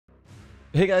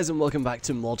Hey guys, and welcome back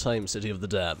to Mordheim, City of the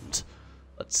Damned.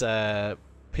 Let's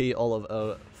pay all of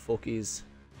our folkies.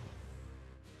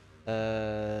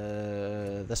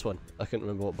 This one. I couldn't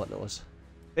remember what button it was.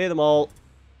 Pay them all.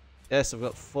 Yes, I've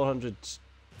got 400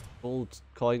 gold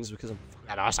coins because I'm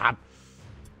fucking awesome.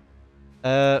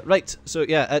 Right, so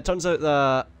yeah, it turns out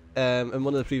that in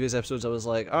one of the previous episodes I was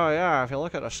like, oh yeah, if you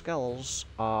look at the skills,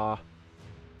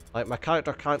 like my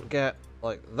character can't get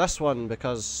like this one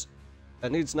because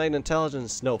it needs 9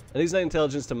 intelligence. No, it needs 9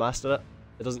 intelligence to master it.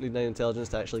 It doesn't need 9 intelligence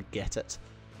to actually get it.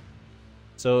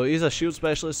 So he's a shield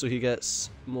specialist, so he gets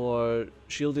more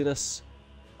shieldiness.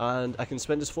 And I can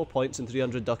spend his 4 points and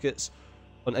 300 ducats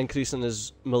on increasing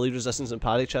his melee resistance and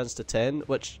parry chance to 10,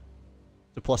 which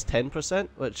to plus 10%,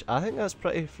 which I think that's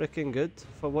pretty freaking good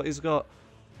for what he's got.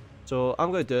 So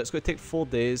I'm going to do it. It's going to take 4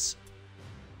 days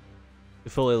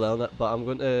to fully learn it, but I'm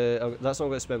going to. That's what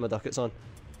I'm going to spend my ducats on.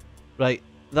 Right.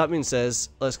 That being says,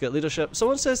 let's get leadership.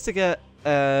 Someone says to get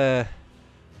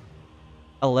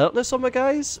alertness on my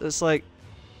guys. It's like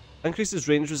increases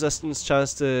range resistance,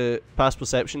 chance to pass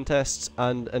perception tests,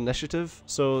 and initiative.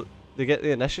 So they get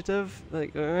the initiative.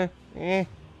 Like, I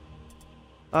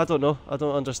don't know. I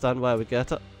don't understand why I would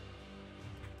get it.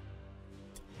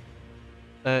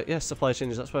 Yes, supply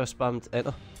changes. That's why I spammed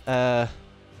enter.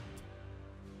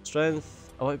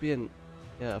 Strength. I want to be in.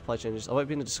 Yeah, apply changes. I want to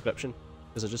be in the description.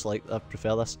 Because I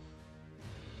prefer this.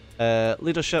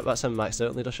 Leadership, that's him maxed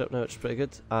out leadership now, which is pretty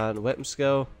good. And weapon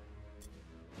skill.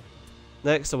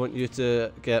 Next, I want you to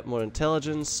get more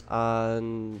intelligence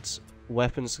and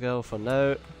weapon skill for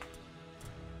now.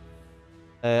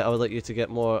 I would like you to get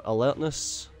more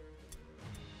alertness.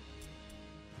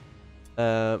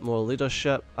 More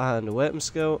leadership and weapon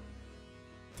skill.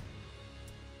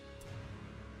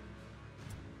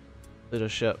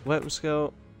 Leadership, weapon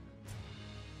skill.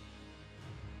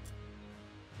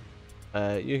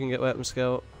 You can get weapon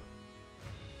skill,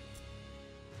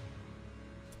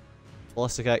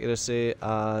 ballistic accuracy,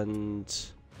 and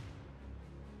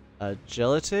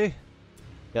agility.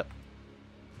 Yep.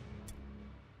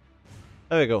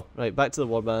 There we go. Right, back to the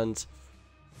warband.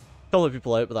 Couple of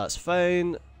people out, but that's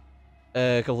fine.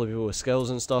 A couple of people with skills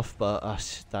and stuff, but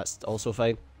that's also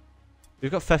fine.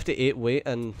 We've got 58 weight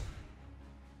and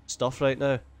stuff right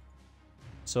now.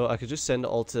 So I could just send it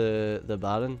all to the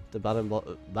Baron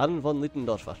von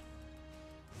Lietendorfer.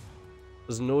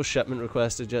 There's no shipment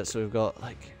requested yet, so we've got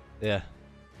like, yeah.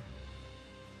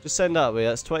 Just send that away.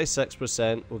 That's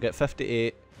 26%. We'll get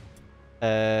 58,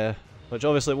 which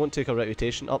obviously won't take our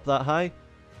reputation up that high.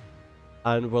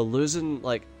 And we're losing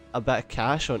like a bit of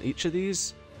cash on each of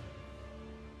these.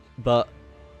 But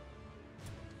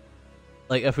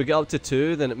like if we get up to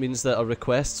 2, then it means that our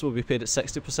requests will be paid at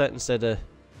 60% instead of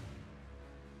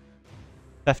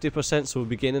 50%, so we'll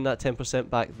be gaining that 10%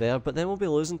 back there, but then we'll be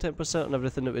losing 10% on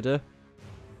everything that we do.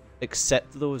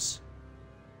 Except those.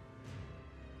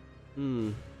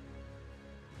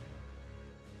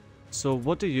 So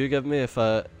what do you give me if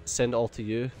I send it all to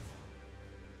you?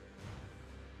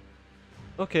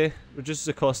 Okay, reduces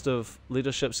the cost of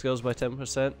leadership skills by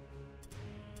 10%.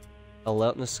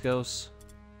 Alertness skills.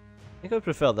 I think I would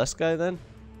prefer this guy then.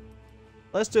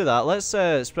 Let's do that. Let's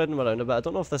spread them around a bit. I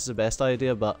don't know if this is the best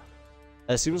idea, but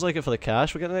it seems like it for the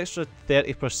cash. We're getting an extra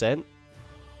 30%.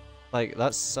 Like,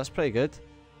 that's pretty good.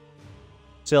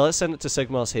 So yeah, let's send it to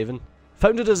Sigmar's Haven.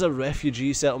 Founded as a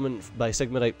refugee settlement by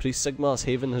Sigmarite priests, Sigmar's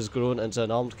Haven has grown into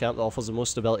an armed camp that offers the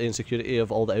most stability and security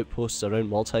of all the outposts around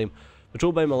Mordheim.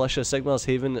 Patrolled by militia, Sigmar's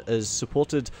Haven is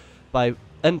supported by,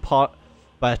 in part,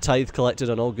 by a tithe collected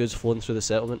on all goods flowing through the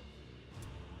settlement.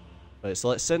 Right, so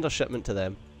let's send our shipment to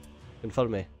them.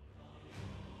 Confirm me.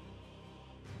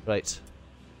 Right.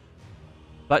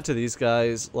 Back to these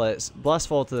guys. Let's blast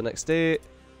forward to the next day.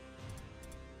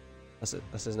 This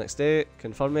is next day.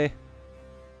 Confirm me.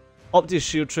 Opti's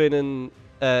shield training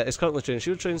is currently training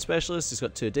shield training specialist. He's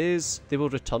got 2 days. They will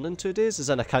return in 2 days. As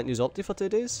in I can't use Opti for 2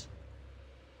 days.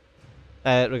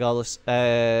 Regardless.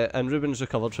 And Ruben's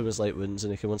recovered from his light wounds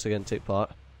and he can once again take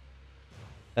part.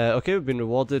 Okay, we've been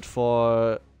rewarded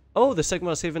for the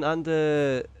Sigmar's Haven and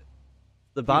the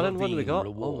Baron one we got.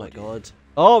 Rewarded. Oh my god.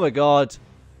 Oh my god.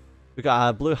 We got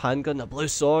a blue handgun, a blue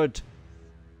sword.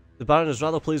 The Baron is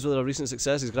rather pleased with our recent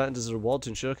success. He's granted as a reward to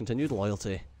ensure continued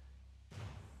loyalty.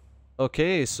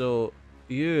 Okay, so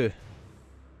you.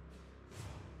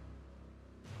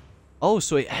 Oh,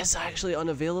 so he is actually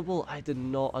unavailable. I did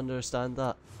not understand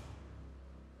that.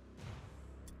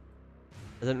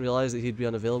 I didn't realise that he'd be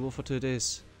unavailable for 2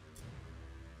 days.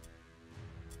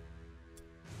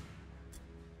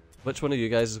 Which one of you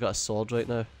guys has got a sword right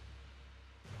now?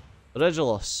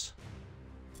 Regulus.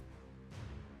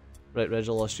 Right,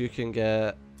 Regulus, you can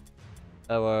get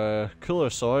our cooler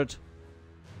sword,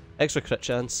 extra crit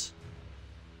chance,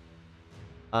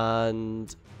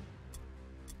 and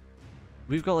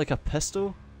we've got like a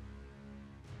pistol.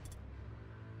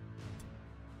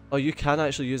 Oh, you can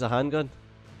actually use a handgun.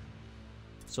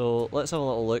 So let's have a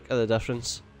little look at the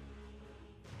difference.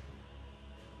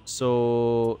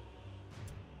 So,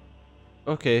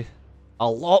 okay, a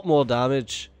lot more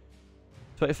damage,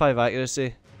 25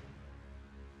 accuracy.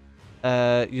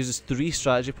 Uses 3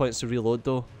 strategy points to reload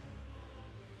though.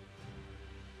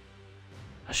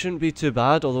 That shouldn't be too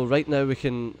bad, although right now we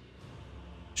can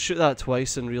shoot that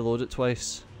twice and reload it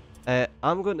twice.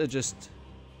 I'm going to just...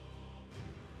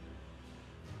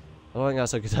 I don't think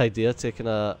that's a good idea, taking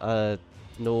a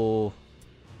no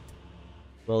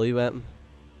melee weapon.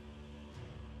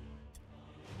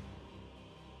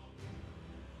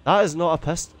 That is not a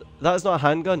pistol. That is not a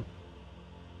handgun.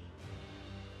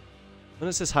 When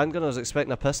it says handgun, I was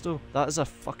expecting a pistol. That is a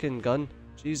fucking gun.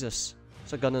 Jesus.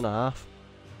 It's a gun and a half.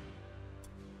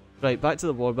 Right, back to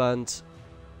the warband.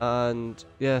 And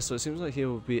yeah, so it seems like he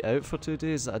will be out for 2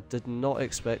 days. I did not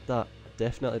expect that. I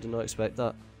definitely did not expect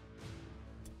that.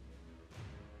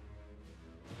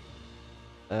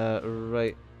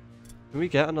 Right. Can we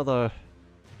get another...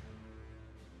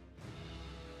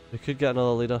 We could get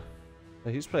another leader. Oh,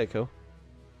 he's pretty cool.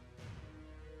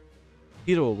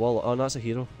 Hero, wallet. Oh, no, that's a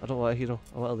hero. I don't want a hero.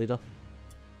 I want a leader.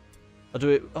 Or do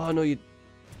we... Oh, no, you...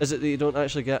 Is it that you don't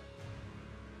actually get...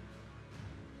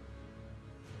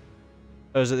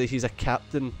 Or is it that he's a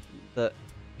captain, that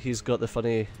he's got the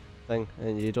funny thing,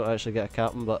 and you don't actually get a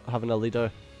captain, but having a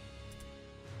leader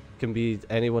can be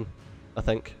anyone, I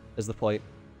think, is the point.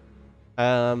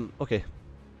 Okay.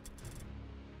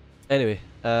 Anyway,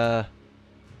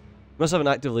 must have an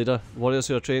active leader. Warriors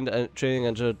who are training,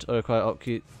 injured, or require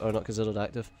upkeep are not considered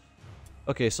active.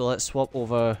 Okay, so let's swap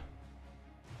over.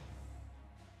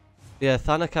 Yeah,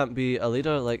 Thana can't be a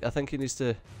leader. Like, I think he needs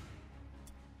to.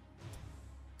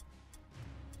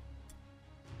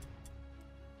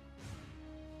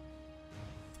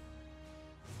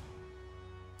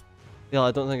 Yeah,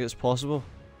 I don't think it's possible.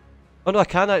 Oh no, I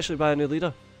can actually buy a new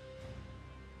leader.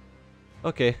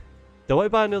 Okay. Do I want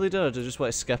to buy a new leader, or do I just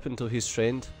want to skip until he's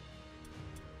trained?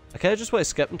 I kind of just want to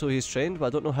skip until he's trained, but I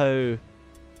don't know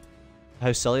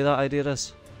how silly that idea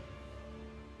is.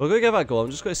 We're going to give it a go. I'm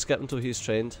just going to skip until he's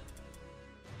trained.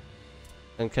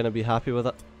 And kind of be happy with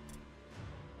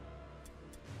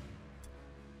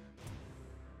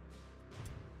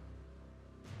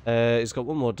it. He's got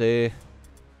 1 more day.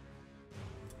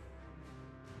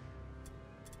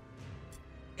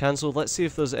 Cancelled. Let's see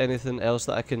if there's anything else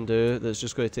that I can do that's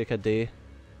just going to take a day.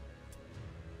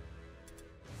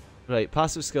 Right,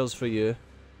 passive skills for you.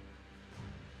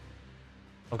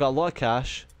 I've got a lot of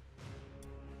cash.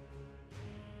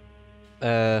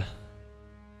 Range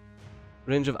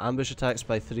of ambush attacks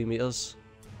by 3 meters.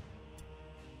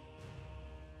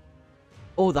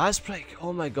 Oh, that's pretty...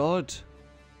 Oh my god.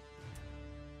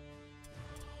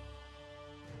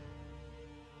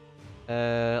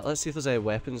 Let's see if there's any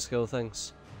weapon skill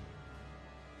things.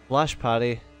 Flash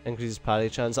parry increases parry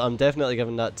chance. I'm definitely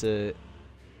giving that to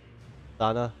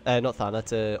Thana. Not Thana,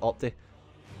 to Opti.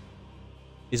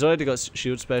 He's already got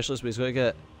shield specialist, but he's going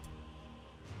to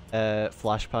get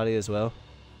flash parry as well.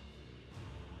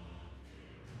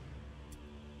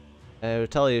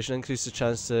 Retaliation increases the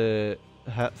chance to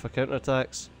hit for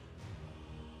counterattacks.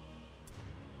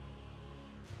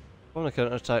 On a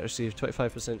counterattack, receive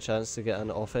 25% chance to get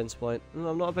an offense point.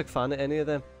 I'm not a big fan of any of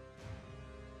them.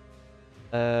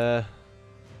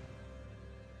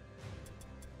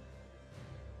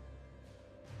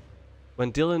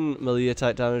 When dealing melee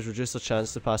attack damage, reduce the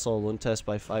chance to pass all alone tests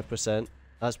by 5%.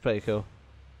 That's pretty cool.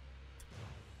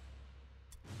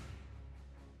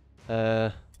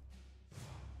 I'm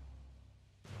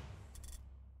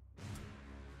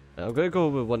going to go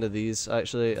with one of these,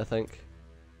 actually, I think.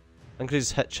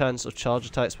 Increase hit chance of charge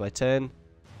attacks by 10.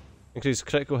 Increase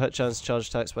critical hit chance charge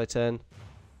attacks by 10.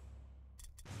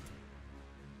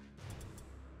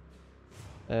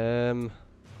 I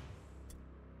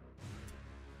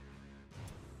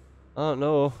don't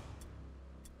know.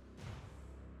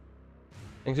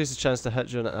 Increase the chance to hit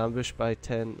during an ambush by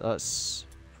 10. That's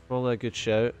probably a good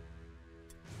shout.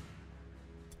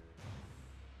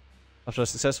 After a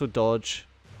successful dodge.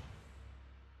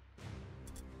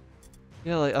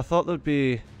 Yeah, like, I thought there'd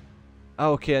be...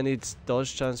 Oh, okay, I need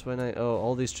dodge chance by 9. Oh,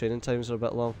 all these training times are a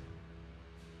bit long.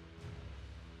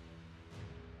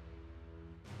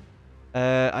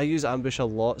 I use ambush a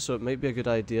lot, so it might be a good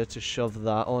idea to shove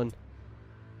that on.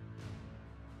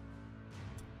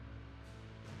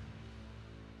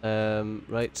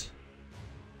 Right.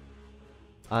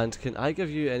 And can I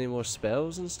give you any more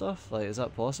spells and stuff? Like, is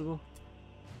that possible?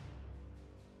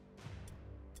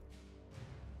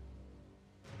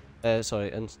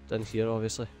 Sorry, in here,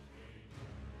 obviously.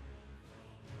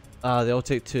 Ah, they all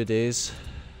take 2 days.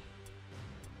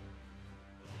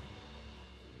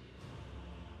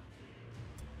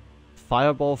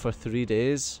 Fireball for 3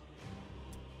 days.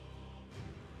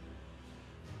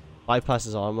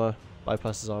 Bypasses armor.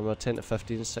 Bypasses armor. 10 to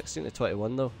 15, 16 to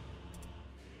 21 though.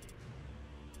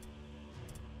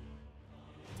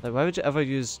 Like, why would you ever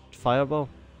use fireball?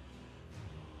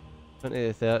 20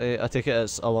 to 30. I take it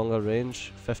it's a longer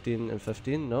range. 15 and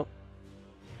 15. No.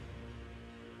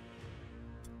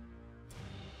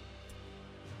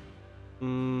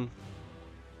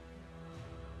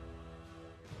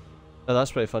 Oh,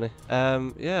 that's pretty funny.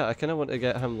 Yeah, I kind of want to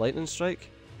get him lightning strike,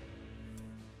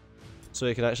 so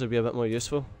he can actually be a bit more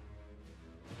useful.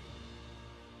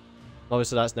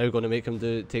 Obviously, that's now going to make him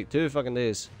take 2 fucking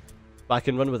days, but I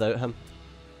can run without him.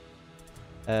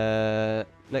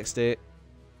 Next day.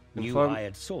 New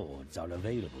hired swords are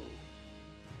available.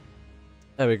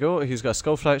 There we go. He's got a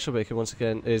skull fracture, but he can once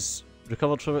again is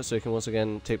recovered from it, so he can once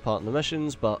again take part in the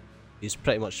missions. But he's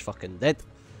pretty much fucking dead.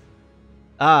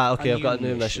 Ah, okay, I've got a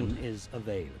new mission. Is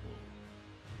available.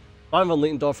 Baron von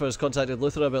Leitendorfer has contacted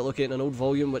Luthor about locating an old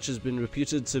volume which has been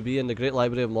reputed to be in the Great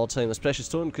Library of Mordheim. This precious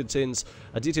tome contains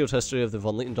a detailed history of the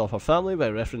von Leitendorfer family. By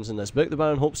referencing this book, the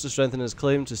Baron hopes to strengthen his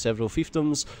claim to several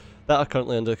fiefdoms that are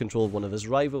currently under control of one of his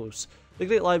rivals. The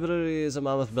Great Library is a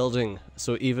mammoth building,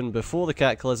 so even before the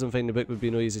cataclysm, finding the book would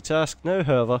be no easy task. Now,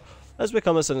 however, has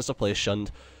become a sinister place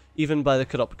shunned, even by the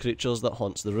corrupt creatures that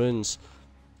haunts the ruins.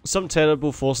 Some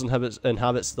terrible force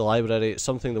inhabits the library,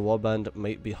 something the warband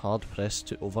might be hard-pressed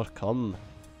to overcome.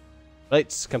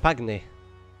 Right, Campagne.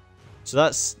 So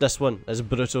that's this one. It's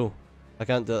brutal. I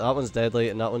can't do it. That one's deadly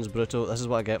and that one's brutal. This is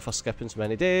what I get for skipping so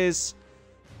many days.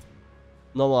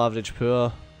 Normal, average,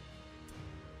 poor.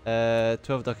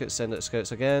 12 ducats, send out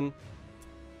scouts again.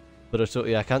 Brutal.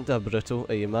 Yeah, I can't do a brutal.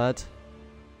 Are you mad?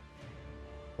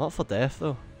 Not for death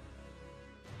though.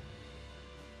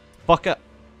 Fuck it.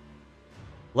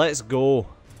 Let's go.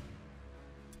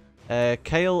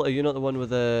 Kyle, are you not the one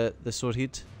with the sword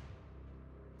heat?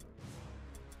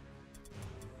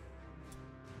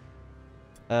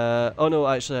 Oh no,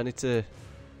 actually I need to...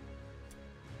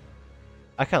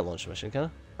 I can't launch a mission, can I?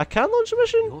 I can launch a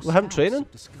mission? We haven't training?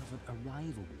 Discovered a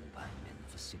rival warband in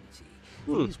the vicinity.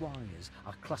 These warriors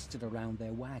are clustered around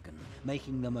their wagon,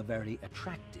 making them a very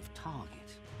attractive target.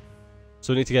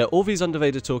 So we need to get Ovi's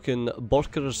undivided token,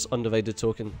 Borker's undivided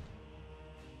token.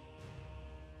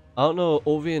 I don't know,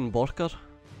 Ovi and Borker.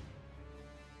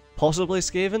 Possibly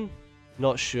Skaven?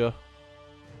 Not sure.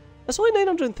 It's only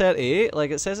 938,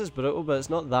 like it says it's brutal, but it's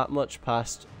not that much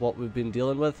past what we've been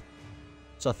dealing with.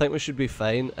 So I think we should be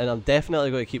fine, and I'm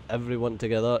definitely going to keep everyone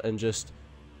together and just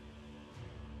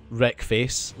wreck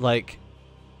face. Like,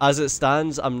 as it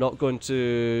stands, I'm not going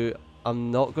to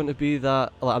be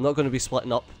that, like, I'm not going to be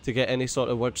splitting up to get any sort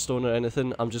of wordstone or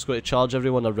anything. I'm just going to charge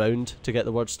everyone around to get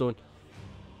the wordstone.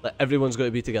 Like, everyone's going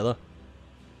to be together.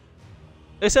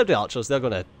 Except the archers, they're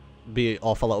going to be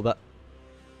off a little bit.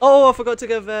 Oh, I forgot to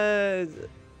give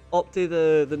Opti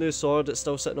the new sword. It's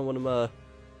still sitting on one of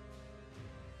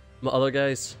my other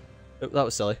guys. That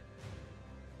was silly.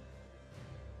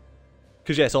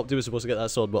 Because yes, Opti was supposed to get that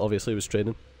sword, but obviously he was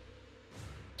training.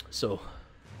 So,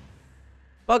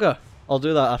 bugger. I'll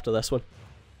do that after this one.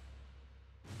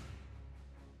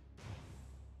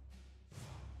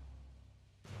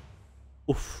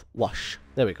 Oof, wash.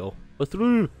 There we go. We're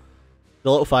through.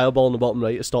 The little fireball on the bottom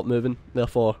right has stopped moving,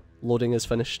 therefore loading is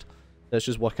finished. It's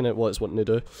just working out what it's wanting to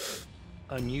do.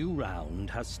 A new round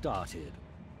has started.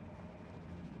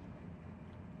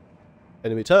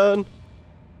 Enemy turn.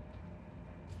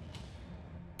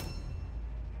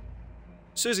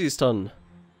 Susie's turn.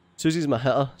 Susie's my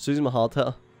hitter. Susie's my hard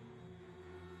hitter.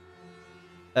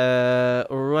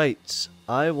 Right.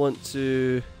 I want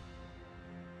to...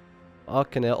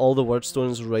 connect all the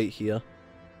wordstones right here.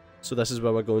 So this is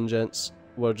where we're going, gents.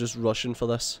 We're just rushing for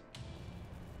this.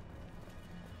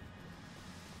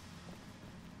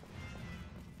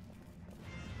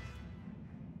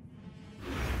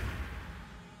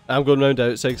 I'm going round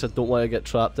outside because I don't want to get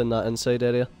trapped in that inside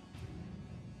area.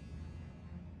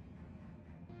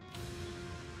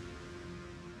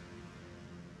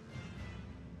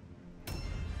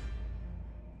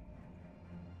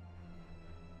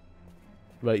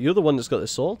 Right, you're the one that's got the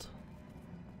sword.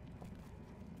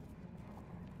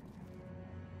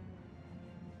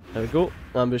 There we go.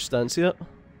 Ambush stance here.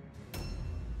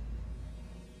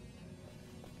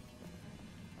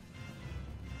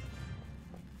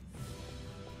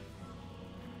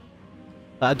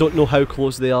 I don't know how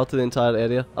close they are to the entire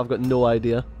area. I've got no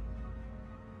idea.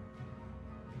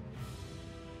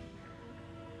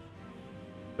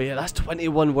 But yeah, that's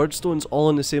 21 wordstones all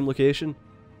in the same location.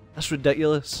 That's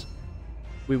ridiculous.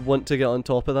 We want to get on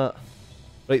top of that.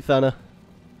 Right, Thana.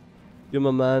 You're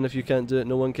my man. If you can't do it,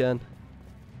 no one can.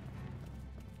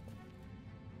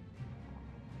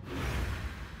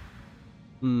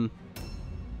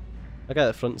 That guy at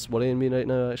the front's worrying me right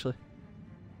now, actually.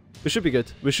 We should be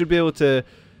good. We should be able to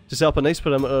set up a nice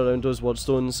perimeter around those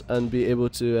wordstones and be able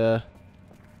to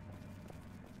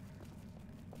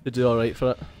do alright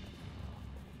for it.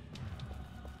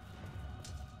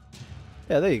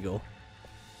 Yeah, there you go.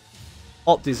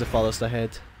 Opti's the farthest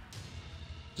ahead.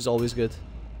 Which is always good.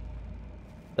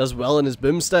 There's Will and his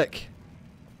boomstick.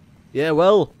 Yeah,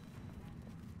 Will.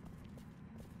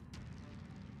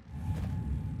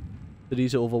 3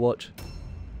 to Overwatch.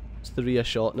 It's 3 a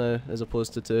shot now, as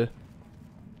opposed to 2.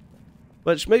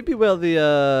 Which might be where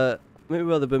the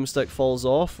boomstick falls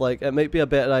off. Like, it might be a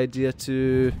better idea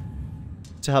to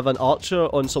have an archer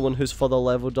on someone who's further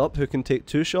leveled up who can take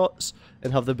 2 shots,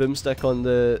 and have the boomstick on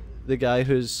the guy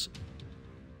who's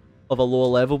of a lower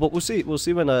level. But we'll see. We'll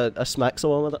see when I smack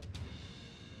someone with it.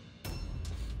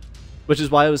 Which is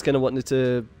why I was kind of wanting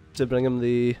to bring him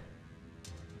the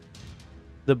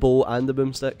bow and the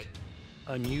boomstick.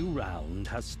 A new round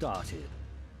has started.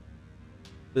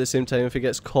 At the same time, if he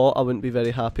gets caught, I wouldn't be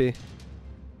very happy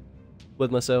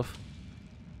with myself.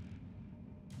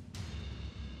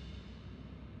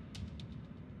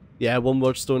 Yeah, 1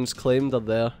 wordstone's claimed. They're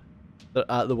there. They're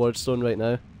at the wordstone right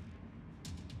now.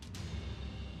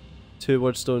 2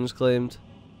 wordstones claimed.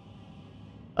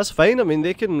 That's fine. I mean,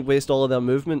 they can waste all of their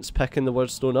movements picking the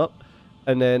wordstone up,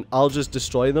 and then I'll just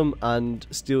destroy them and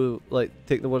steal, like,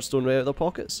 take the wordstone right out of their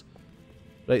pockets.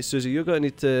 Right, Susie, you're going to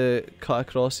need to cut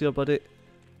across here, buddy.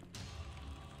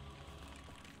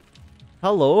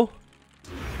 Hello?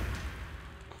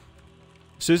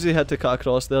 Susie had to cut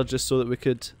across there just so that we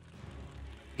could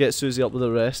get Susie up with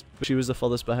the rest, but she was the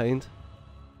furthest behind.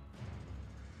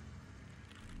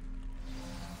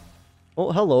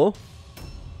 Oh, hello.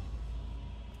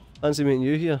 Fancy meeting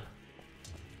you here.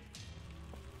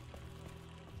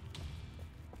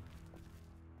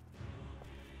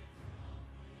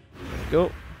 There we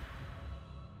go.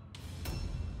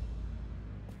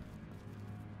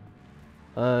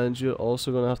 And you're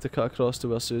also going to have to cut across to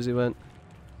where Susie went.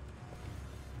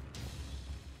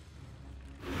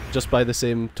 Just by the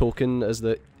same token as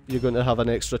that you're going to have an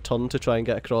extra turn to try and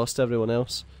get across to everyone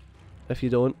else. If you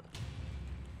don't.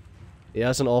 He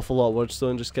has an awful lot of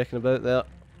wordstone just kicking about there.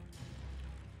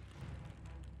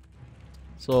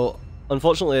 So,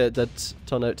 unfortunately it did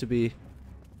turn out to be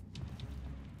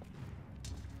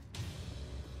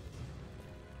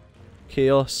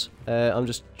chaos. I'm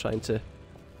just trying to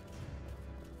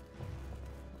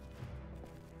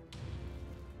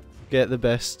get the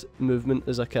best movement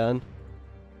as I can.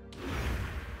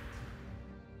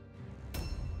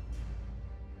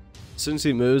 As soon as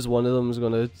he moves, one of them is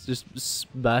going to just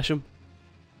bash him.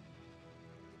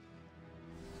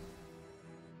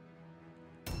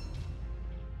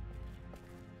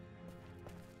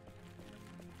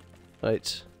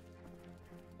 Right.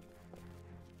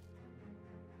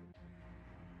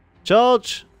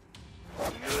 Charge!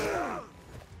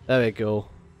 There we go.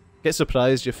 Get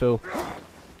surprised, you fool.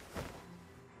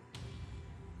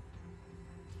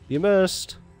 You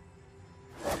missed.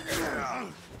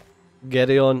 Get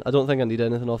on. I don't think I need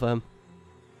anything off of him.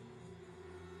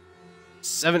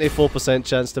 74%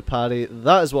 chance to parry.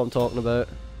 That is what I'm talking about.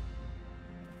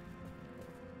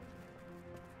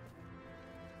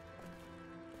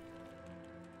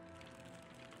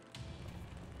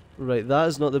 Right, that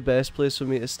is not the best place for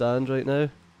me to stand right now.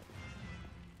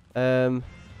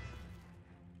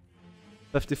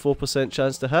 54%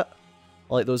 chance to hit.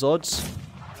 I like those odds.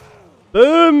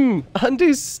 Boom! And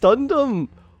he stunned him!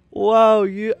 Wow,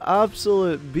 you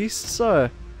absolute beast,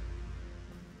 sir.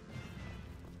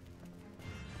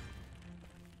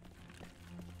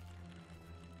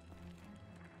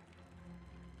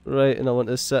 Right, and I want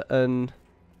to sit in...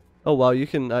 Oh wow, you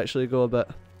can actually go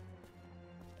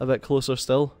a bit closer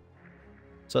still.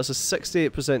 So that's a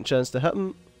 68% chance to hit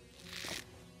him.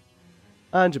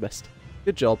 And you missed.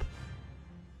 Good job.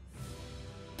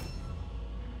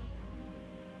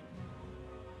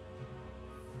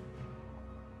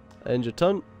 End your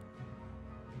turn.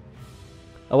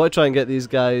 I want to try and get these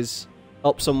guys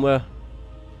up somewhere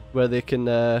where they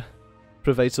can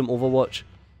provide some overwatch.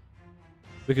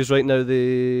 Because right now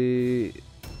they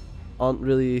aren't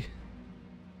really...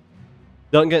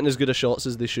 They aren't getting as good a shots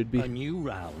as they should be. A new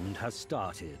round has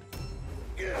started.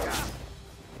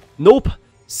 Nope!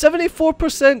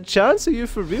 74% chance? Are you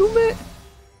for real, mate?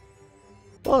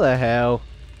 What the hell?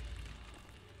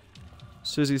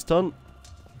 Susie's turn.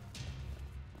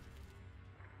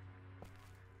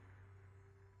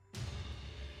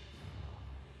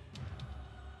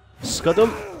 Scud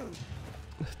him.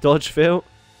 Dodge fail.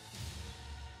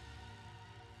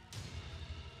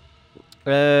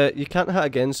 You can't hit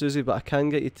again, Susie, but I can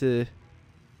get you to...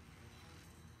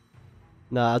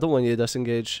 Nah, I don't want you to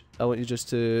disengage. I want you just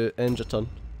to end your turn.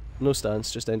 No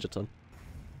stance, just end your turn.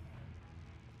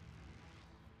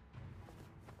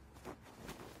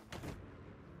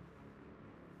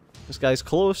 This guy's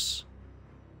close.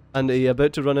 And are you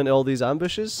about to run into all these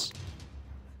ambushes?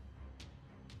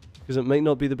 Because it might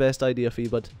not be the best idea for you,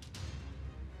 bud.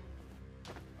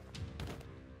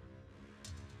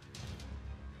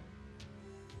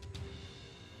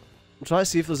 I'm trying to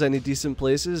see if there's any decent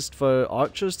places for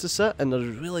archers to sit, and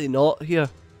there's really not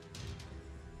here.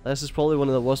 This is probably one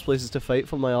of the worst places to fight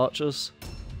for my archers.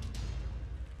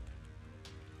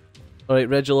 Alright,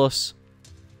 Regulus.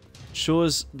 Show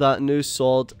us that new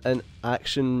sword in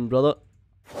action, brother.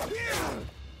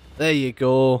 There you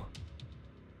go.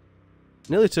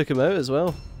 Nearly took him out as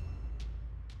well.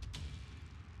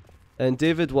 And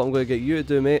David, what I'm going to get you to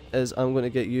do, mate, is I'm going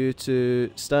to get you to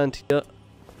stand here.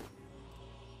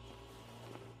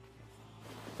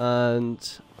 And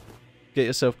get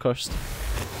yourself cursed.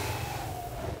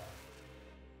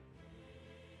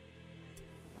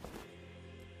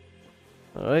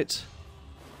 Alright.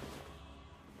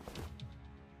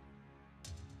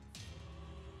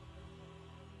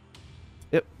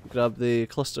 Yep, grab the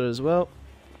cluster as well.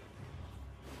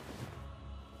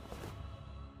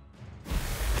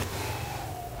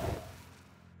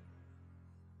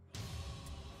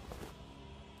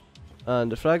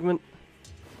 And a fragment.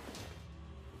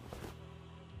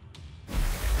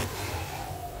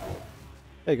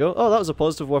 There you go. Oh, that was a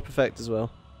positive warp effect as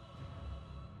well.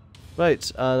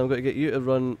 Right, and I'm going to get you to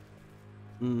run...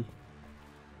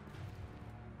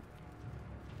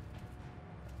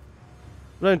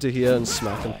 round to here and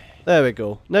smack him. There we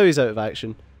go. Now he's out of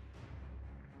action.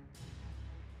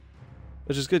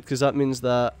 Which is good, because that means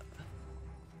that...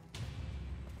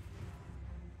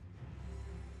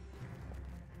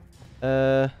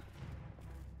 that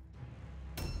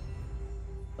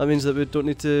means that we don't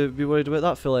need to be worried about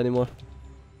that fill anymore.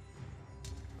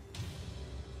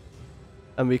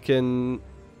 And we can...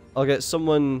 I'll get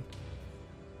someone...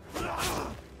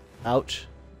 Ouch.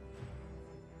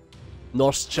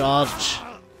 Norse charge.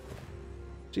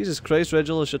 Jesus Christ,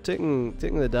 Regulus, you're taking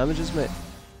the damages, mate.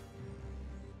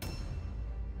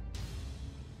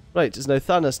 Right, it's now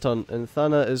Thana's turn, and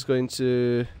Thana is going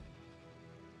to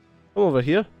come over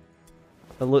here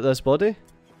and loot this body.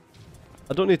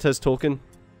 I don't need his token,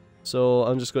 so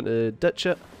I'm just going to ditch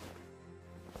it.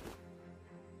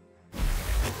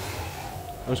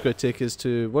 I'm just going to take his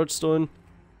to Wordstone.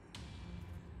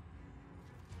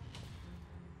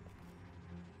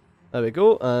 There we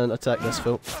go, and attack this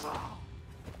fool.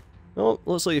 Oh,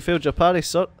 looks like you failed your parry,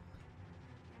 sir.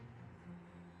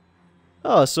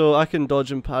 Oh, so I can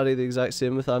dodge and parry the exact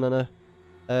same with Anna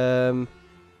now.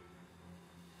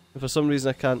 For some reason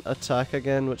I can't attack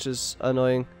again, which is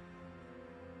annoying.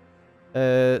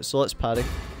 So let's parry.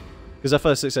 Because if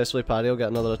I successfully parry, I'll get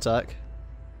another attack.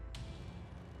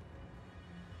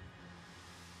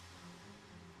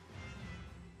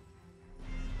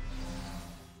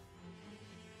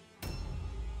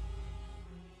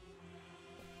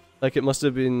 Like it must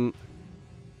have been...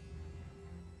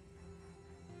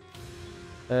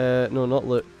 no, not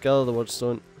loot. Gather the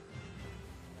Wordstone.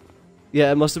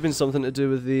 Yeah, it must have been something to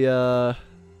do with the,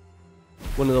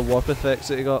 one of the warp effects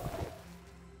that he got.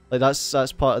 Like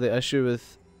that's part of the issue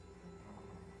with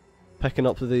picking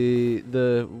up the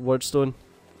Wordstone.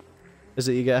 Is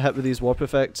that you get hit with these warp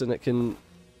effects and it can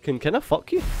kind of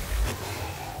fuck you.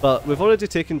 But we've already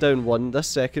taken down one. This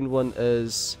second one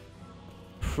is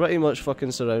pretty much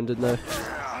fucking surrounded now.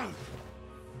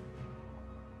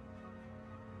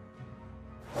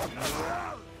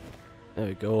 There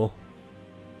we go.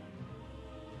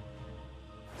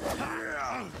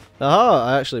 Aha!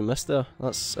 I actually missed there.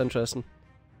 That's interesting.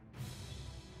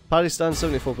 Parry stance,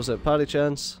 74% parry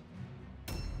chance.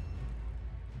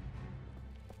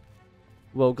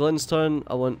 Well, Glenn's turn.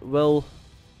 I want Will.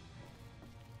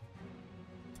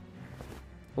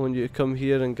 I want you to come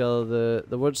here and gather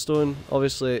the Wordstone.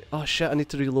 Obviously... Oh shit, I need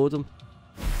to reload him.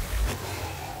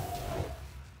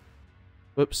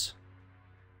 Whoops.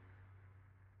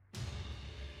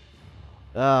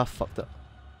 Ah, fucked it.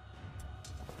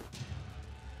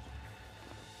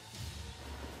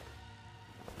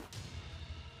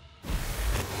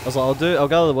 I was like, I'll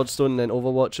gather the Wordstone and then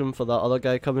overwatch him for that other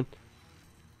guy coming.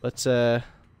 But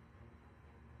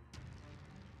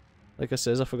like I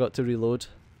says, I forgot to reload.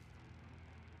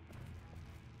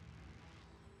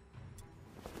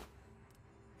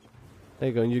 There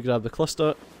you go, and you grab the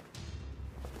cluster.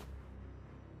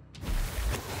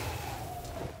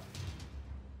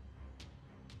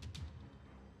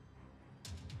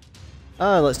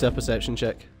 Let's do a perception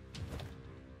check.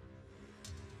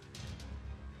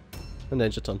 And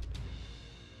then your turn.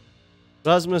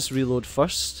 Rasmus, reload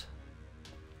first.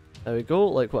 There we go,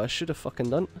 like what I should have fucking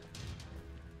done.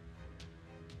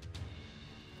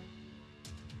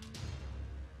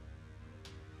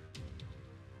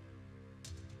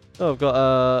 Oh, I've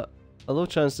got a low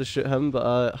chance to shoot him, but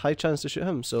a high chance to shoot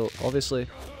him, so obviously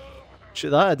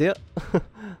shoot that idiot.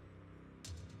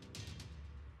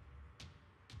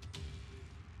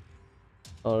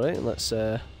 Alright, let's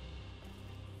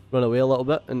run away a little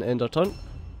bit and end our turn.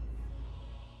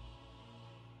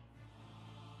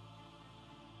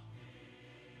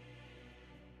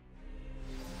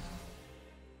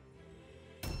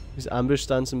 He's ambush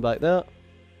dancing back there.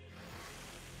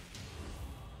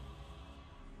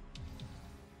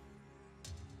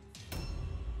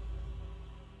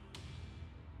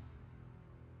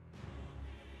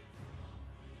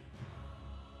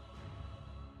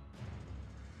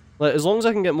 Like, as long as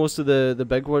I can get most of the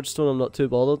big Wordstone, I'm not too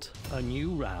bothered. A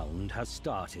new round has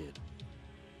started.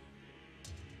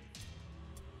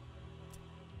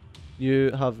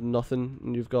 You have nothing,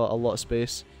 and you've got a lot of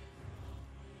space.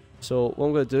 So what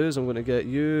I'm going to do is I'm going to get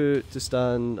you to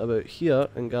stand about here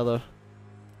and gather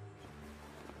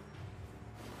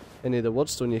any of the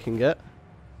Wordstone you can get.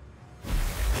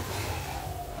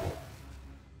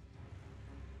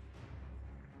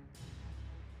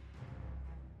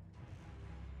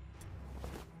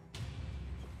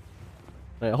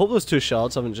 Right, I hope those 2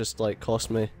 shards haven't just like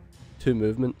cost me 2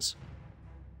 movements.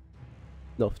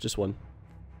 No, just 1.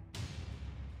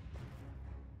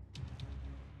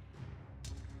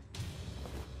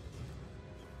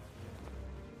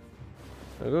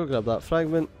 There we go, grab that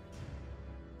fragment.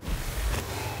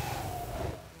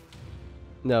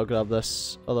 Now grab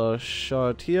this other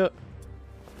shard here.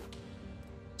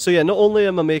 So yeah, not only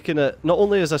am I making it, not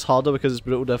only is this harder because it's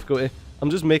brutal difficulty, I'm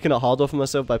just making it harder for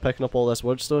myself by picking up all this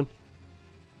Wordstone.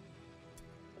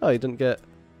 Oh, you didn't get...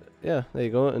 Yeah, there you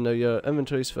go, and now your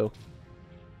inventory's full.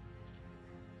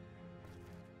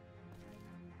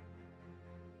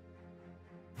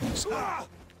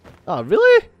 Ah,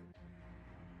 really?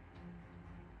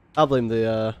 I'll blame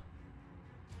the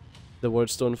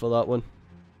Wordstone for that one.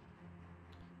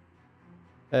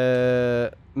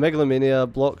 Megalomania,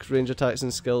 block, range attacks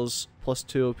and skills, plus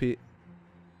 2 OP. The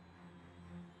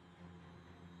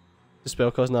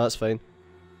spell cost, no, that's fine.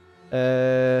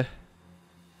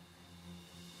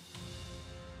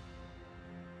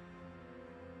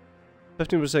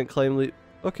 15% climb leap.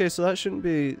 Okay, so that shouldn't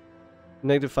be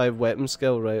 -5 weapon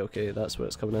skill, right? Okay, that's where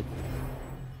it's coming in.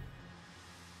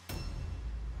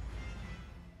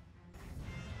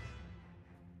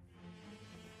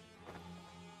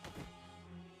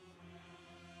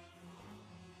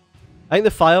 I think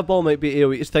the fireball might be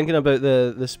AoE. It's thinking about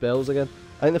the spells again.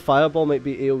 I think the fireball might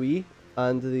be AoE,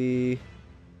 and the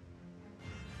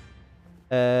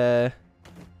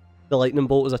lightning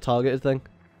bolt is a targeted thing.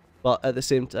 But at the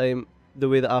same time, the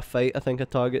way that I fight, I think a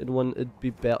targeted one would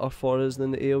be better for us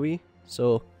than the AoE.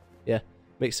 So yeah,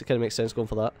 it kind of makes sense going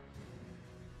for that.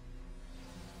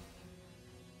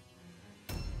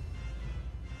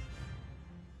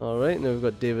 Alright, now we've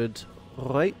got David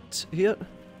Wright here.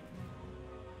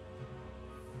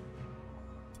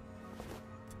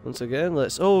 Once again,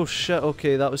 let's... Oh shit,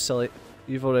 okay, that was silly.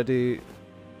 You've already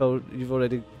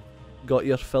got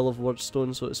your fill of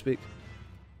Wordstone, so to speak.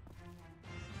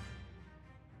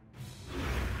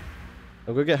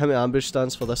 I'm gonna get him at ambush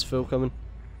stance for this fool coming.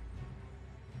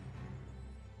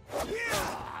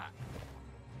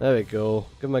 There we go.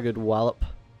 Give him a good wallop.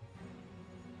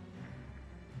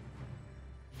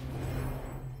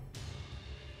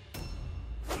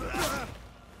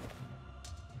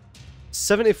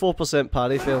 %74%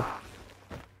 parry fail.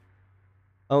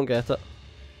 I don't get it.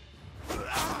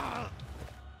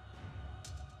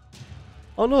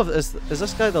 Oh no, is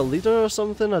this guy the leader or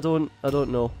something? I don't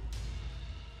know.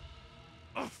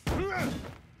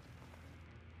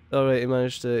 Alright, he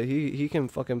managed to... He can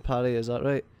fucking parry, is that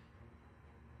right?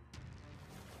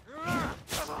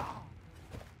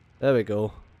 There we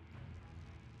go.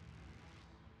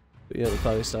 Put you in the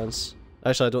parry stance.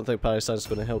 Actually, I don't think parry stance is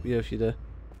going to help you if you do.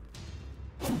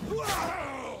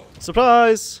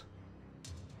 Surprise!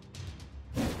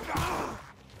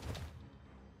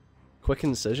 Quick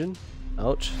incision?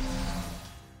 Ouch.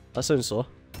 That sounds sore.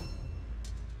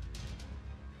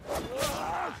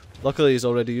 Luckily he's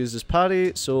already used his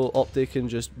parry, so Opti can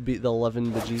just beat the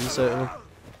living bejesus out of him.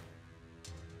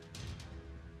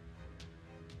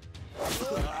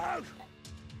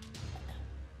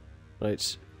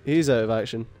 Right, he's out of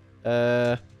action.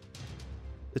 The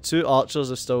two archers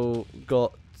have still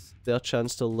got their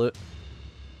chance to loot.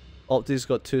 Opti's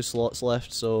got 2 slots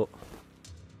left, so...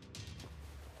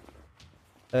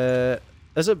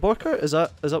 is it Borker? Is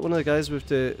that one of the guys we have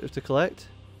to collect?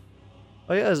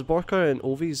 Oh yeah, it's Borker and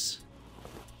Ovies.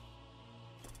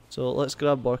 So let's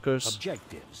grab Borkers.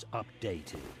 Objectives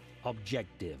updated.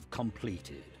 Objective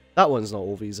completed. That one's not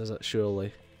Ovies, is it?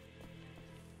 Surely.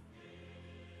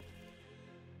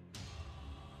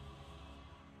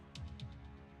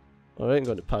 Alright, I'm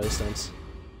going to parry stance.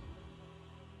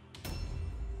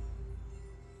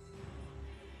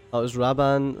 That was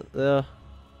Raban there.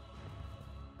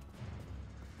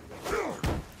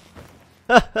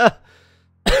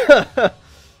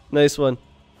 Nice one.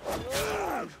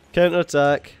 Counter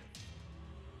attack.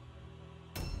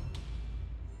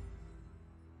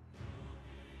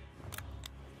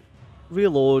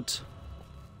 Reload.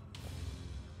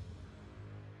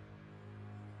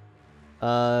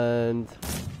 And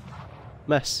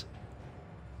miss.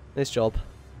 Nice job.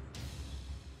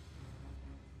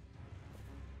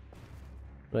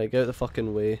 Right, get out the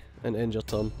fucking way and end your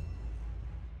turn.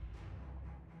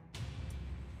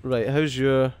 Right, how's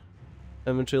your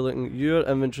inventory looking? Your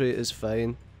inventory is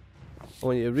fine. I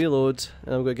want you to reload,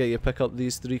 and I'm going to get you to pick up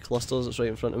these 3 clusters that's right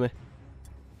in front of me.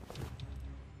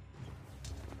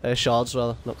 Shards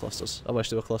rather, not clusters. I wish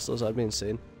they were clusters, that'd be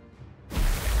insane.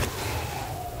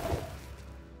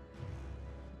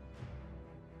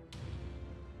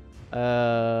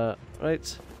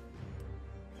 Right.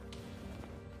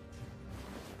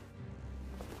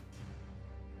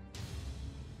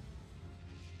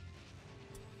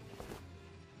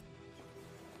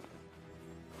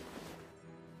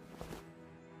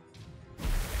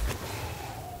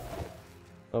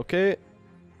 Okay,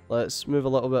 let's move a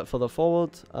little bit further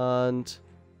forward and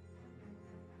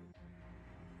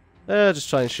just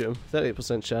try and shoot him.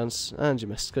 38% chance, and you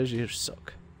missed because you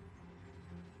suck.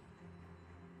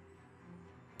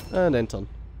 And then turn.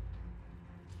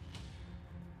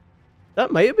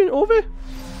 That might have been Ovi,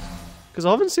 because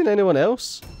I haven't seen anyone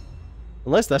else.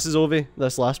 Unless this is Ovi,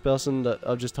 this last person that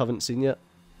I just haven't seen yet.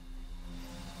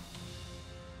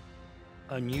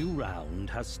 A new round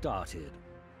has started.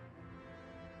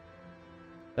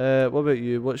 What about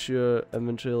you? What's your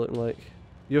inventory looking like?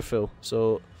 You're full.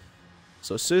 So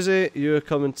Susie, you're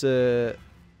coming to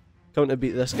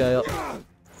beat this guy up.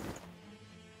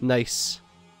 Nice.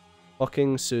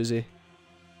 Fucking Susie.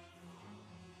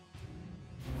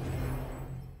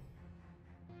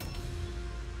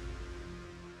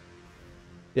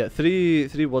 Yeah, three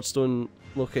Wordstone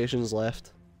locations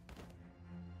left.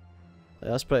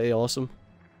 That's pretty awesome.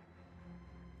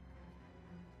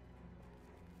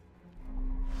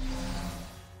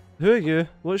 Who are you?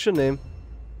 What's your name?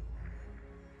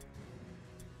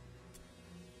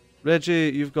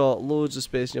 Reggie, you've got loads of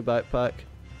space in your backpack.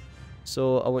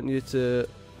 So I want you to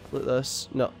look at this.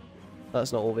 No,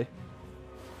 that's not Ovi.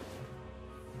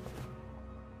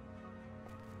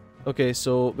 Okay,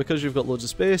 so because you've got loads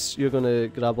of space, you're gonna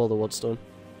grab all the Wordstone.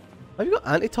 Have you got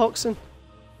antitoxin?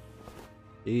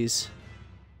 Jeez.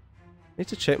 I need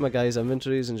to check my guys'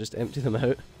 inventories and just empty them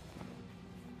out.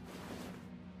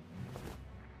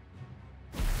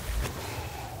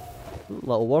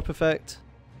 Little warp effect.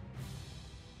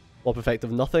 Warp effect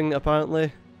of nothing,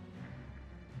 apparently.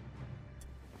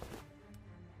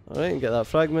 Alright, and get that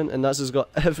fragment, and that's just got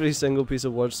every single piece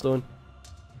of Wordstone.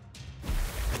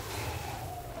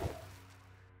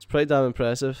 It's pretty damn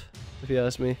impressive, if you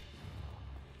ask me.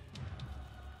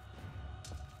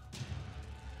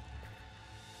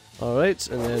 Alright,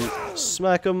 and then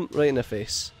smack him right in the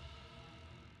face.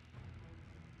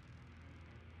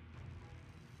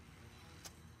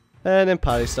 And then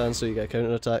parry stand so you get a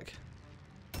counter attack.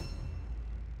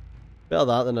 Better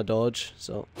that than a dodge,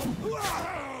 so.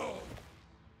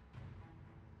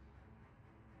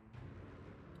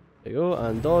 There you go,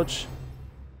 and dodge.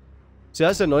 See,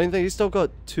 that's the annoying thing, he's still got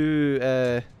two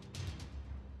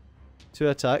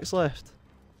attacks left.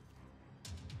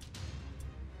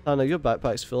 Hannah, your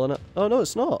backpack's full in it. Oh no,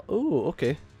 it's not. Oh,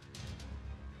 okay.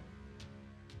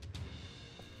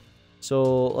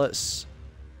 So let's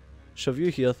shove you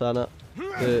here, Thana,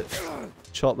 to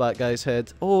chop that guy's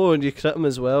head. Oh, and you crit him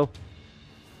as well.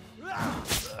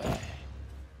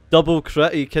 Double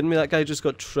crit, are you kidding me? That guy just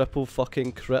got triple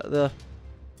fucking crit there.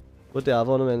 What do you have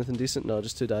on him? Anything decent? No,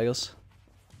 just 2 daggers.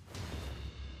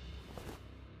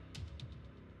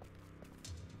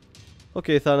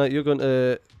 Okay, Thana, you're going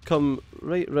to come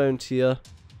right round here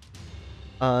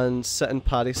and sit in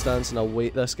parry stance and I'll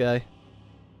wait this guy.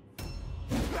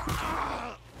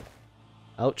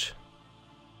 Ouch.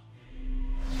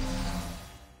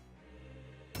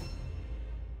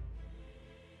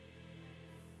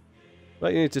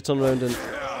 Right, you need to turn around and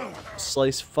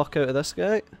slice fuck out of this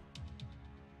guy.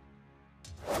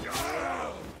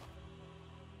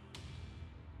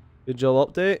 Good job,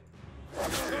 update.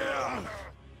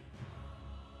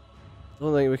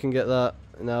 Don't think we can get that.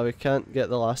 No, we can't get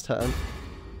the last hit in.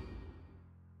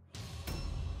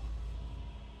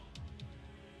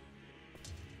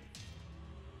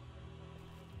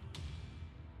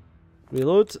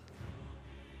 Reload.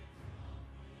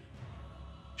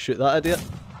 Shoot that idiot.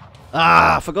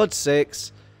 Ah, for God's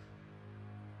sakes.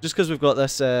 Just because we've got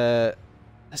this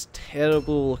this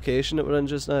terrible location that we're in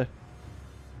just now.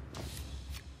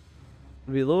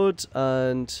 Reload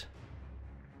and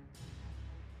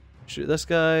shoot this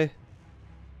guy.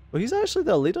 Well, he's actually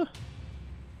the leader.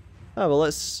 Ah, well,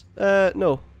 let's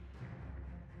no.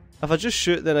 If I just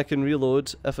shoot, then I can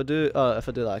reload. If I do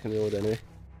that, I can reload anyway.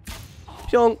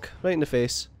 Pionk! Right in the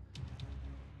face.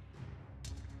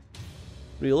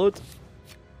 Reload.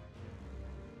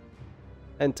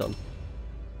 And turn.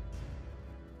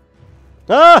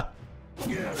 Ah!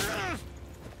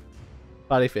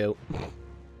 Parry fail.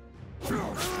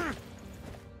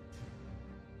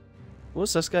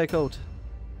 What's this guy called?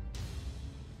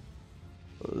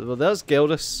 Well, there's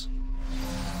Geldis.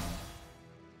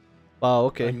 Wow,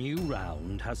 okay. A new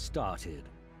round has started.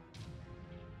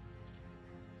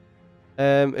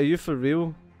 Are you for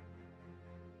real?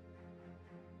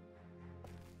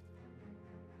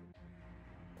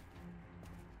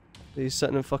 He's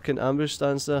sitting in fucking ambush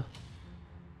stance there.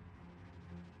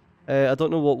 I don't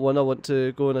know what one I want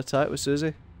to go and attack with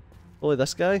Susie. Only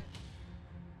this guy?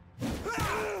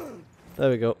 There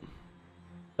we go.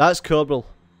 That's Kerbal.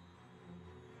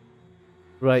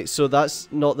 Right, so that's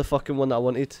not the fucking one that I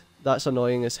wanted. That's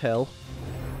annoying as hell.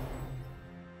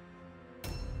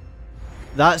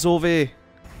 That's Ove. I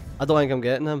don't think I'm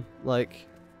getting him. Like...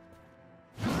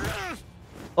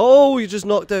 Oh, you just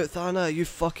knocked out Thana. You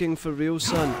fucking for real,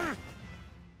 son.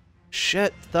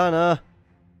 Shit, Thana.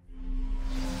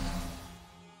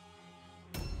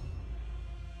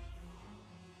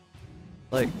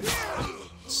 Like,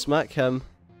 smack him.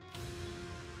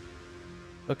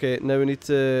 Okay, now we need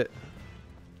to...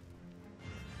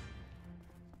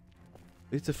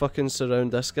 We need to fucking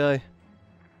surround this guy.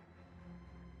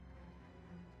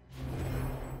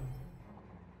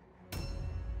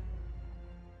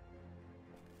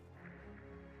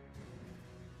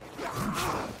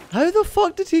 How the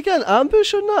fuck did he get an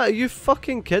ambush on that? Are you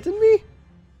fucking kidding me?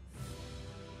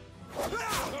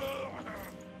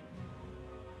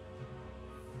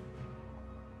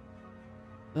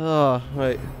 Ah, oh,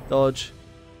 right. Dodge.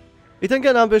 He didn't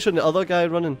get an ambush on the other guy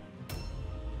running.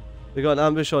 We got an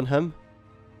ambush on him.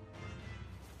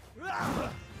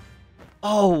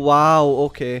 Oh, wow.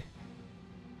 Okay.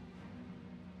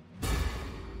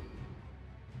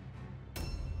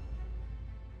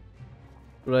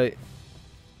 Right.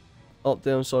 Up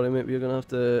there, I'm sorry mate, but you're gonna have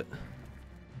to...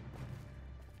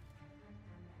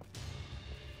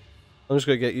 I'm just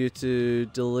gonna get you to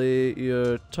delay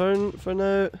your turn for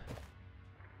now.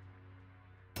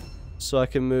 So I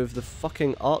can move the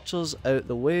fucking archers out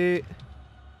the way.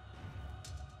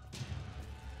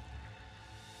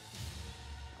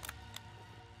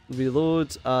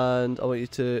 Reload, and I want you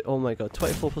to... Oh my god,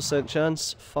 24%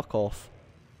 chance? Fuck off.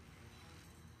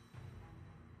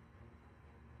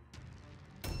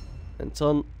 And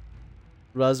turn.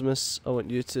 Rasmus, I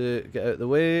want you to get out of the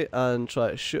way and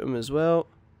try to shoot him as well.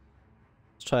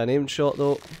 Let's try an aimed shot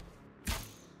though.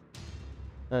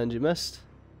 And you missed.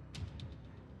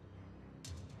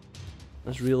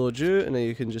 Let's reload you and then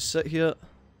you can just sit here.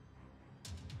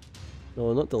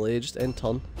 No, not delay, just end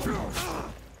turn.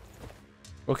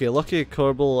 Okay, lucky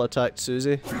Kerbal attacked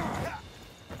Susie.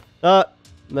 Ah!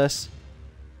 Miss.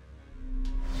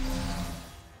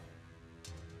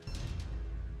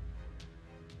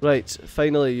 Right,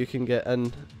 finally you can get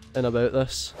in about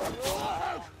this.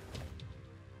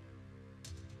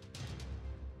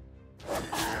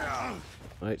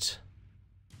 Right.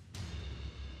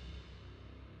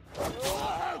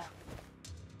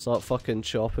 Start fucking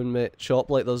chopping, mate. Chop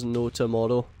like there's no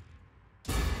tomorrow.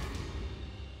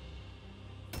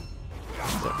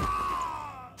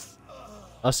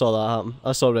 I saw that happen.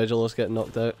 I saw Regulus get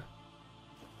knocked out.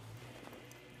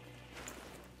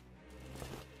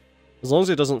 As long as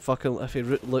he doesn't fucking... If he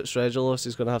loots Regulus,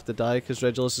 he's gonna have to die because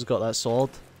Regulus has got that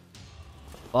sword.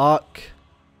 Fuck.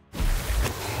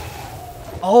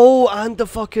 Oh, and the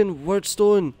fucking word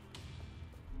stone.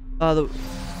 Ah,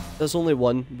 there's only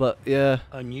one, but yeah.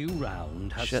 A new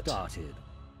round has started.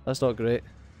 That's not great.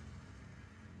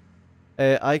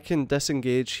 I can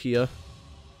disengage here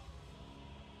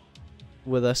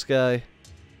with this guy.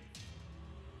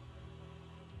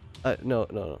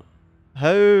 No.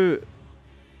 How?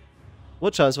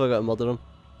 What chance have I got to murder him?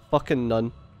 Fucking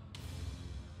none.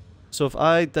 So if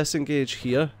I disengage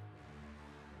here,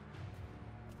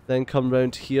 then come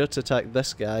round here to attack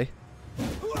this guy.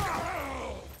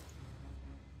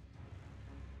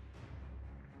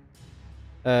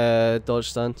 Dodge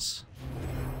stance.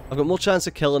 I've got more chance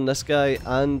of killing this guy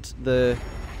and the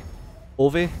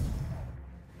Ovi.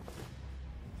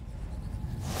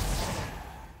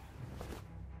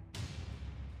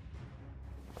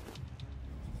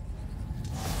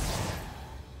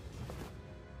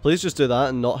 Please just do that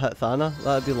and not hit Thana.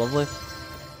 That'd be lovely.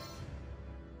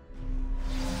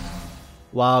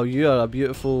 Wow, you are a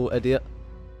beautiful idiot.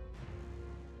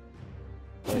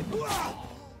 Right.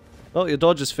 Oh, your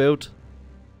dodge has failed.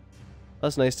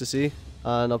 That's nice to see.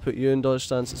 And I'll put you in dodge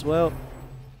stance as well.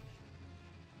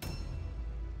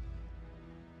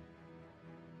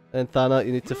 And Thana,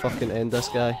 you need to fucking end this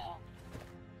guy.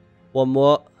 One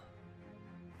more.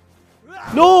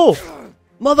 No!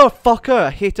 Motherfucker!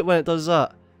 I hate it when it does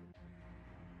that.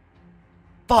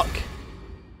 Fuck!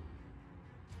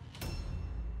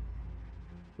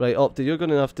 Right, Opti, you're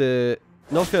gonna have to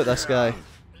knock out this guy.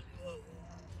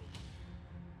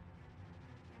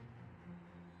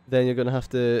 Then you're gonna have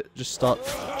to just start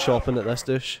chopping at this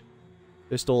douche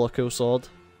who stole a cool sword.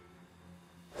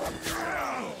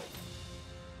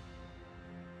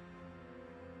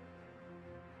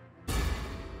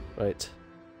 Right.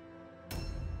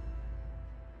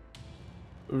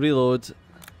 Reload.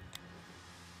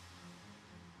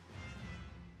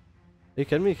 Are you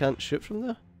kidding me? You can't shoot from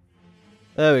there?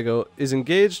 There we go. He's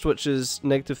engaged, which is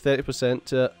negative 30%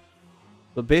 to it.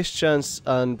 But base chance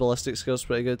and ballistic skill's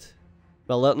pretty good.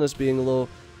 My alertness being low.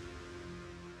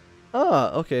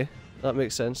 Ah, okay. That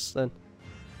makes sense then.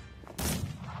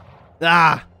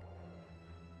 Ah!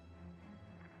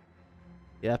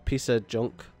 Yeah, piece of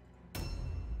junk.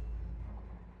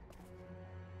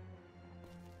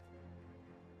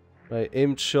 Right,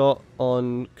 aimed shot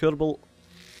on Kerbal.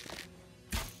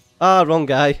 Ah, wrong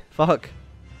guy. Fuck.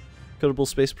 Kerbal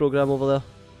space program over there.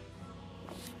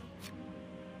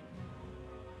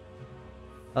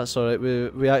 That's alright,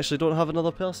 we actually don't have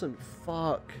another person.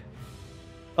 Fuck.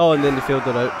 Oh, and then they failed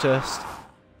the route test.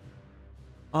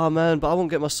 Oh man, but I won't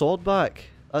get my sword back.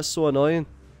 That's so annoying.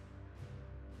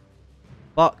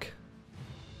 Fuck.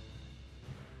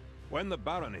 When the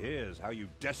Baron hears how you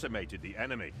decimated the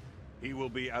enemy, he will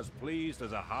be as pleased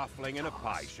as a halfling in a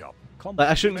pie shop. Like,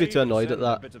 I shouldn't be too annoyed at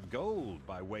that. A bit of gold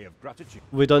by way of gratitude.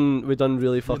 We done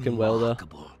really fucking well there.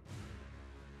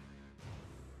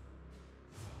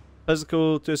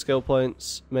 Physical, 2 skill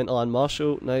points, mental and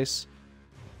martial, nice.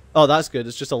 Oh, that's good,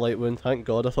 it's just a light wound, thank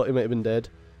god, I thought he might have been dead.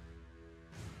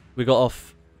 We got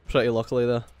off pretty luckily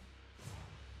there.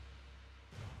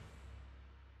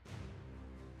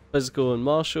 Physical and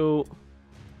martial.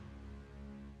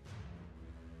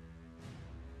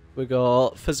 We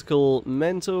got physical,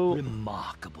 mental.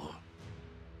 Remarkable.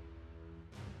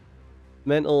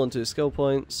 Mental and 2 skill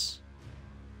points.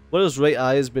 Warrior's right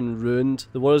eye has been ruined.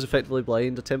 The warrior's effectively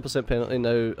blind. A 10% penalty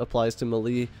now applies to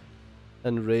melee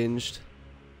and ranged.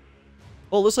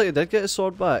 Oh, looks like he did get his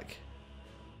sword back.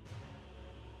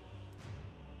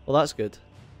 Well, that's good.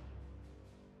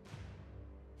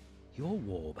 Your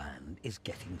warband is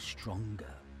getting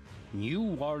stronger. New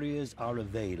warriors are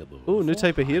available. Oh, new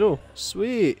type of hero.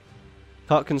 Sweet.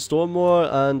 Cat can store more,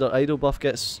 and our idle buff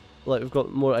gets, like, we've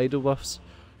got more idle buffs.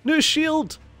 New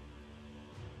shield!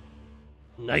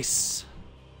 Nice.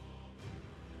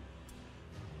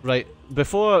 Right,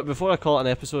 before I call it an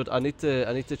episode, I need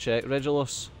to check,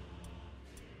 Regulus.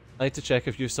 I need to check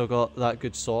if you've still got that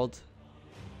good sword.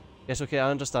 Yes, okay,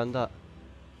 I understand that.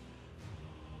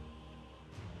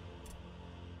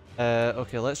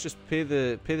 Okay, let's just pay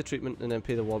the treatment and then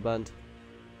pay the warband.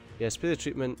 Yes, pay the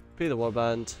treatment, pay the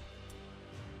warband.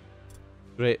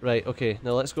 Great, right, okay,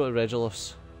 now let's go to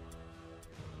Regulus.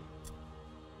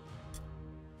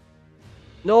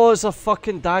 No, it's a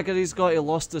fucking dagger he's got, he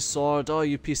lost his sword. Oh,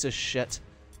 you piece of shit.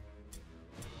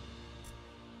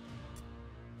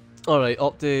 Alright,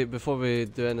 update, before we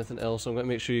do anything else, I'm going to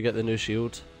make sure you get the new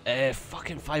shield.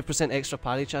 Fucking 5% extra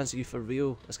parry chance, are you for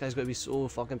real? This guy's going to be so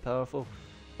fucking powerful.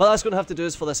 But that's going to have to do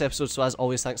us for this episode, so as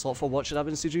always, thanks a lot for watching. I've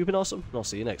been CG, you've been awesome, and I'll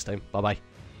see you next time. Bye bye.